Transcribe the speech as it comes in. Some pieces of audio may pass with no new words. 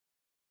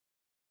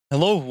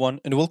Hello everyone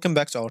and welcome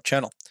back to our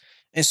channel.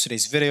 In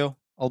today's video,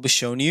 I'll be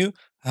showing you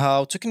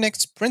how to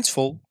connect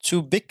Printful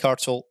to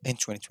bigcartel in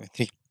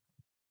 2023.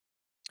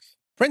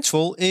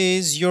 Printful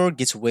is your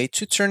gateway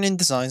to turn in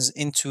designs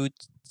into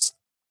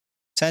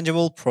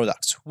tangible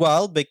products,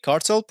 while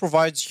bigcartel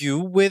provides you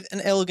with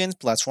an elegant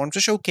platform to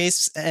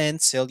showcase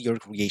and sell your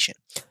creation.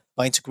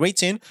 By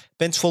integrating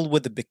Printful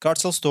with the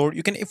bigcartel store,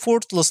 you can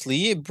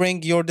effortlessly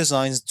bring your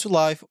designs to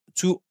life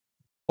to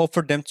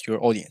offer them to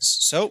your audience.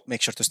 So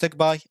make sure to stick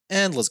by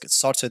and let's get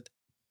started.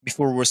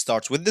 Before we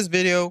start with this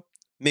video,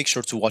 make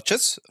sure to watch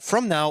it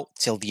from now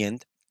till the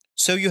end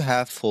so you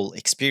have full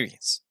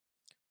experience.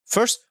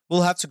 First,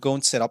 we'll have to go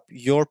and set up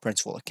your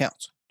Printful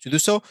account. To do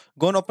so,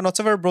 go and open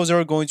whatever browser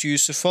you're going to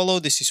use to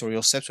follow this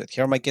tutorial steps with.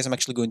 Here in my case, I'm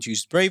actually going to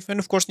use Brave, and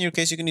of course, in your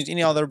case, you can use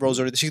any other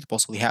browser that you could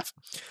possibly have.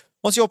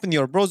 Once you open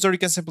your browser, you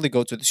can simply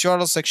go to the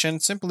URL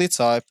section, simply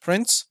type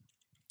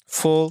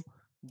printful.com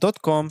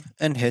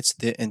and hit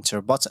the enter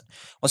button.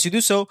 Once you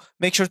do so,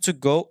 make sure to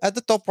go at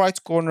the top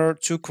right corner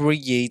to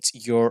create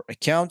your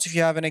account if you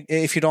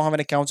don't have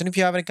an account, and if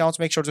you have an account,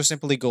 make sure to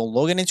simply go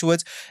log into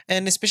it.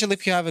 And especially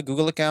if you have a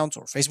Google account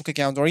or Facebook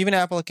account or even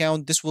Apple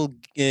account, this will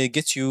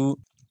get you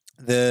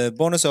the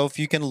bonus of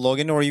you can log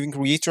in or even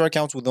create your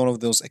account with one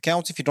of those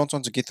accounts if you don't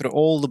want to get through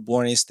all the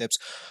boring steps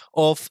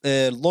of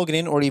logging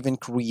in or even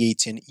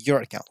creating your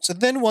account. So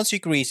then once you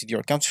created your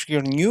account, if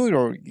you're new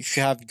or if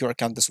you have your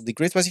account, this will be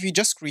great. But if you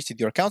just created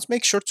your account,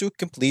 make sure to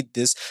complete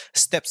these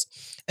steps.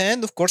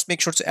 And of course, make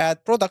sure to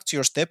add product to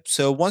your step.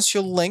 So once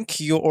you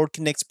link your or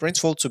connect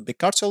Printful to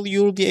bigcartel,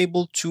 you'll be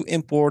able to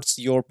import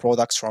your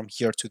products from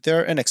here to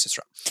there and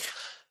etc.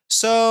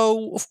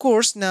 So, of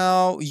course,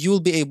 now you'll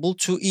be able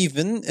to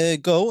even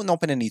go and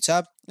open a new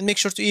tab and make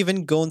sure to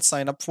even go and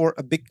sign up for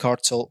a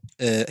bigcartel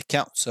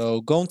account.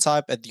 So, go and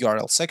type at the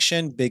URL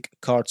section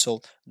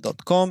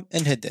bigcartel.com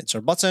and hit the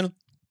enter button.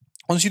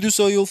 Once you do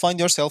so, you'll find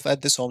yourself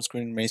at this home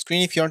screen and main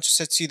screen. If you're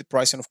interested to see the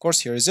price, and of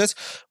course, here is it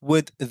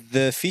with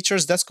the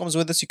features that comes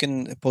with this. You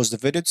can pause the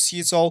video to see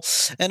it all.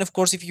 And of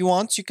course, if you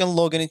want, you can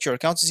log in into your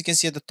account. As you can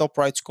see at the top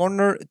right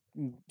corner,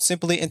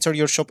 simply enter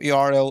your shop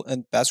URL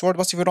and password.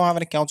 But if you don't have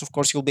an account, of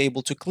course, you'll be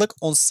able to click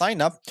on sign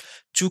up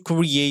to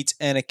create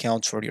an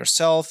account for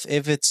yourself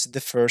if it's the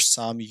first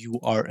time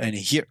you are in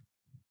here.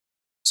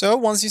 So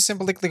once you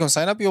simply click on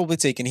sign up, you'll be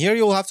taken here.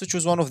 You'll have to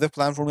choose one of the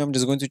plan for me. I'm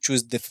just going to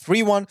choose the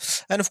free one.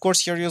 And of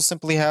course, here you'll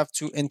simply have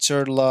to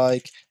enter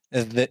like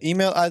the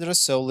email address.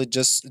 So let's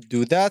just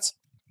do that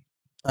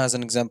as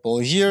an example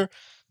here.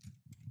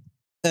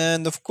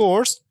 And of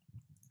course,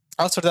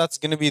 after that's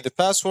going to be the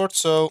password.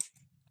 So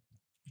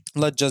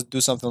let's just do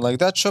something like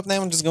that. Shop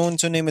name, I'm just going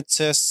to name it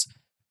test.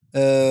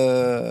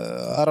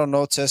 I don't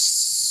know,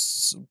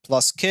 test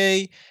plus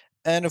K.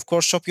 And of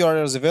course, shop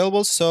URL is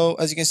available. So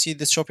as you can see,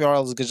 this shop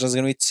URL is just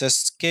going to be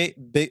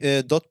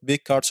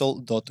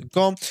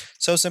testk.bigcartel.com.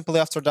 So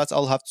simply after that,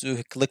 I'll have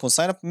to click on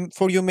sign up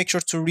for you. Make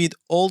sure to read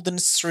all the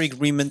necessary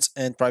agreements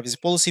and privacy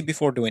policy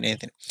before doing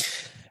anything.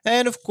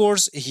 And of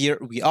course, here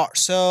we are.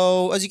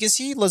 So as you can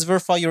see, let's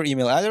verify your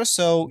email address.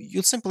 So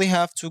you'll simply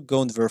have to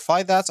go and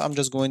verify that. I'm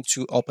just going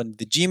to open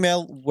the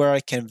Gmail where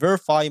I can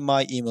verify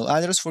my email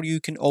address for you.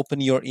 You can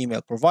open your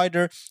email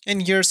provider.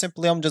 And here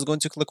simply, I'm just going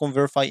to click on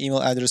verify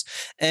email address.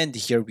 And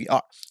here we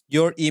are.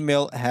 Your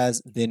email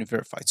has been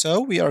verified.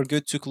 So we are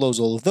good to close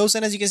all of those.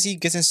 And as you can see,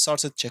 getting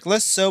started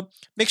checklist. So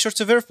make sure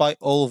to verify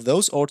all of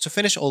those or to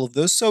finish all of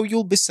those. So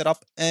you'll be set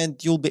up and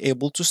you'll be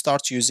able to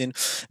start using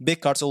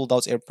bigcartel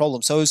without any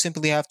problem. So you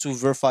simply have to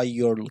verify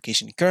your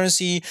location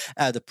currency,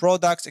 add the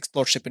products,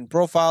 explore shipping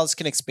profiles,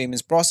 connect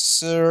payments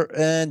processor,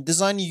 and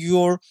design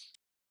your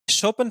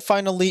shop, and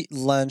finally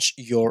launch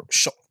your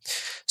shop.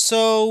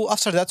 So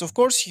after that, of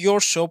course,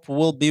 your shop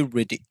will be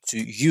ready to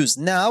use.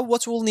 Now,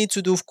 what we'll need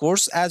to do, of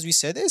course, as we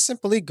said, is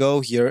simply go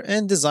here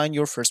and design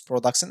your first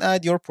products and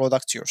add your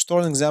product to your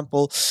store, an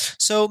example.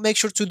 So make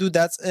sure to do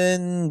that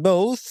in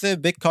both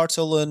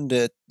bigcartel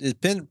and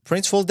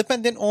Printful,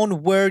 depending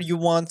on where you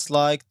want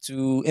like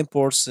to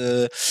import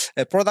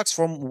products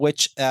from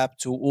which app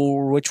to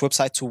or which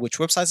website to which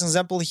website. An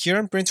example here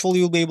in Printful,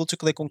 you'll be able to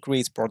click on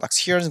create products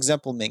here. An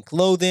example, main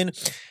clothing,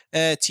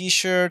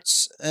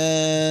 t-shirts,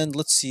 and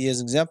let's see as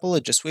an example,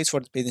 it just waits for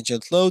the page until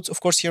it loads.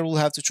 Of course, here we'll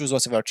have to choose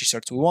whatever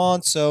t-shirt we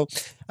want. So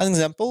as an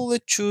example,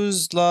 let's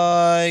choose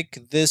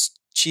like this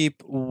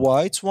cheap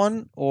white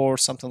one or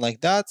something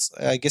like that.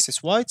 I guess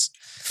it's white.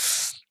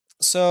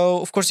 So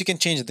of course you can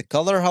change the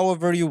color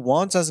however you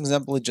want. As an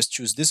example, just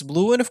choose this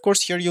blue, and of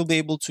course here you'll be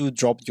able to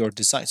drop your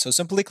design. So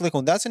simply click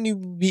on that and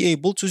you'll be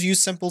able to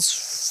use simple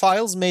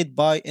files made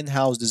by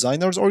in-house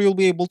designers, or you'll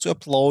be able to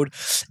upload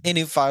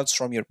any files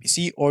from your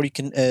PC, or you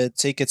can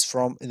take it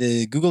from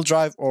the Google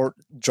Drive or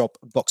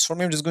Dropbox. For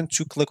me, I'm just going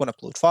to click on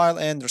upload file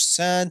and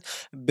understand.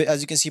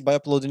 As you can see, by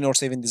uploading or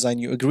saving design,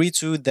 you agree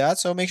to that.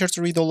 So make sure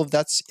to read all of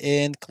that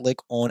and click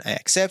on I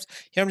accept.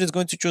 Here I'm just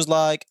going to choose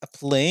like a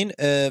plain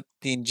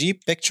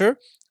PNG picture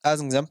as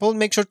an example.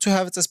 Make sure to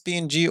have it as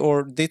PNG,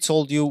 or they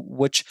told you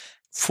which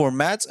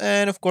format.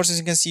 And of course, as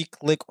you can see,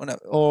 click on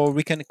or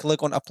we can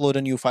click on upload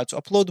a new file to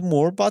upload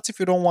more. But if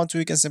you don't want to,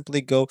 you can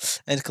simply go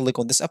and click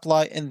on this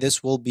apply, and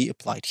this will be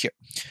applied here.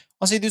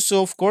 Once I do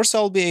so, of course,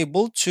 I'll be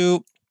able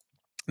to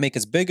make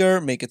it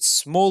bigger, make it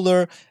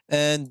smaller,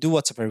 and do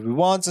whatever we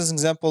want as an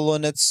example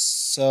on it.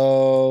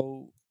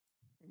 So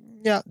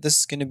yeah, this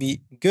is going to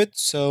be good.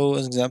 So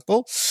as an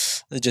example,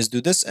 let's just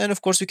do this. And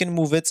of course, we can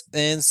move it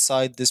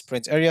inside this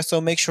print area. So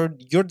make sure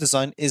your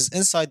design is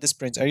inside this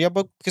print area,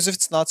 but because if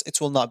it's not,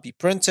 it will not be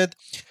printed.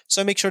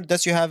 So make sure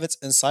that you have it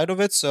inside of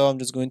it. So I'm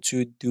just going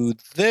to do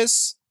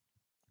this.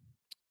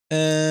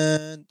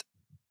 And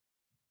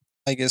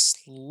I guess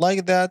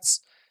like that.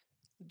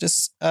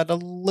 Just add a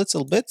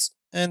little bit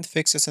and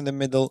fix it in the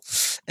middle,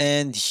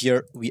 and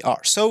here we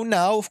are. So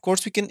now of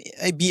course we can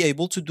be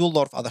able to do a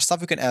lot of other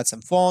stuff. You can add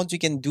some fonts, you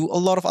can do a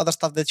lot of other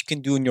stuff that you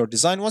can do in your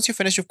design. Once you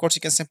finish, of course,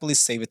 you can simply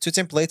save it to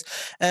template,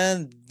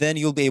 and then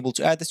you'll be able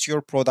to add it to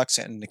your products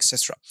and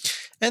etc.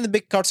 And the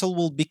big cartel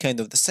will be kind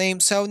of the same.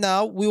 So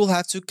now we will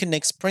have to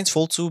connect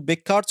Printful to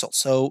big cartel.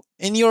 So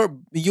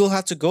you'll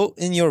have to go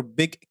in your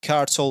big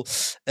cartel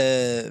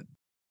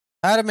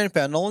admin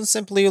panel, and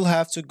simply you'll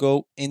have to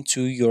go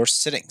into your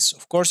settings.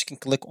 Of course, you can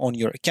click on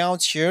your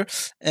account here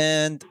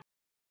and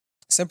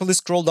simply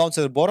scroll down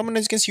to the bottom, and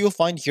as you can see, you'll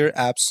find here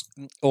apps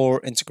or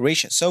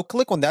integration. So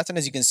click on that, and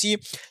as you can see,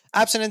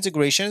 apps and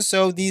integration.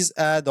 So these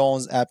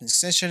add-ons, app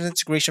extension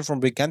integration from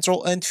big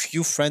cartel, and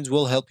few friends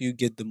will help you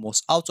get the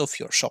most out of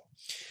your shop.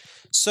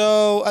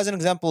 So as an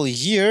example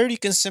here, you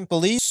can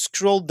simply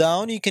scroll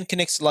down. You can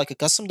connect like a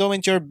custom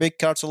domain to your big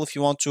cartel if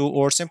you want to,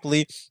 or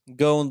simply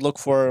go and look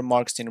for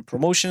marketing and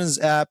promotions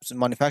apps,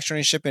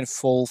 manufacturing, shipping,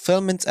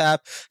 fulfillment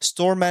app,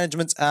 store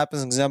management app.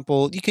 As an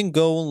example, you can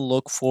go and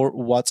look for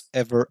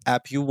whatever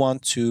app you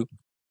want to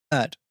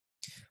add.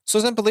 So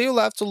simply you'll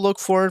have to look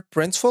for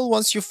Printful.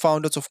 Once you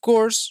found it, of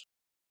course,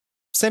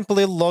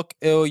 simply look,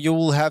 you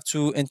will have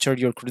to enter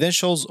your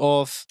credentials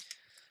of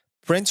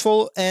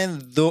Printful,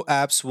 and the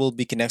apps will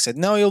be connected.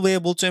 Now you'll be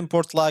able to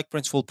import like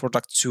Printful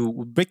product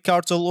to big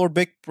cartel or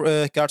big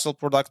cartel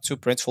product to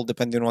Printful,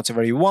 depending on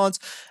whatever you want.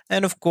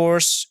 And of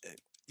course,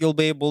 you'll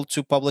be able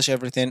to publish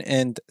everything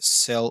and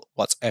sell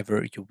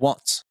whatever you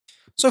want.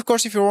 So of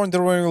course, if you're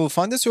wondering where you will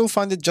find this, you'll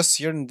find it just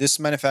here in this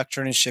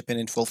manufacturing, shipping,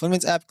 and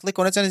fulfillment app. Click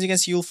on it, and as you can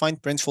see, you'll find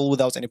Printful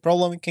without any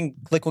problem. You can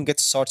click on get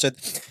started,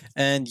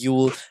 and you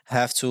will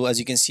have to, as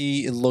you can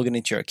see, log in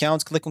into your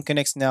account. Click on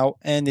connect now,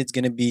 and it's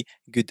going to be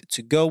good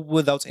to go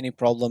without any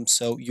problem.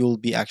 So you'll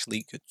be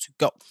actually good to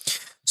go.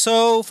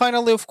 So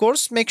finally, of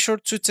course, make sure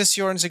to test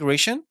your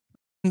integration.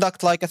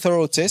 Conduct like a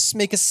thorough test.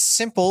 Make a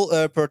simple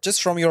purchase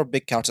from your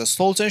big cartel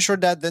store to ensure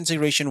that the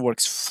integration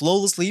works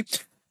flawlessly.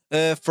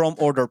 From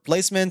order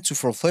placement to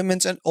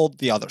fulfillment and all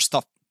the other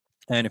stuff.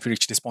 And if you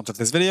reach this point of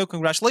this video,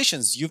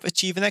 congratulations, you've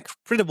achieved an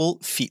incredible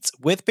feat.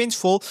 With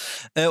Printful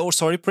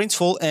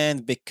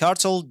and Big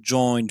Cartel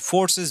joined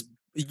forces,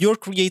 your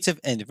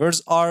creative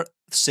endeavors are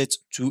set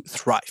to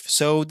thrive.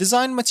 So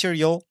design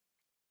materialize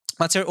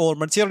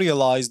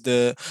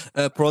the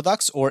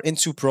products or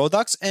into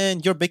products,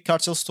 and your big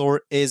cartel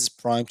store is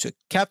primed to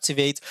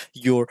captivate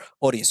your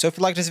audience. So if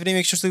you like this video,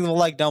 make sure to leave a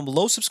like down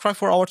below, subscribe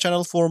for our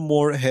channel for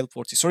more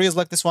helpful tutorials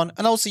like this one,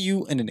 and I'll see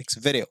you in the next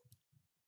video.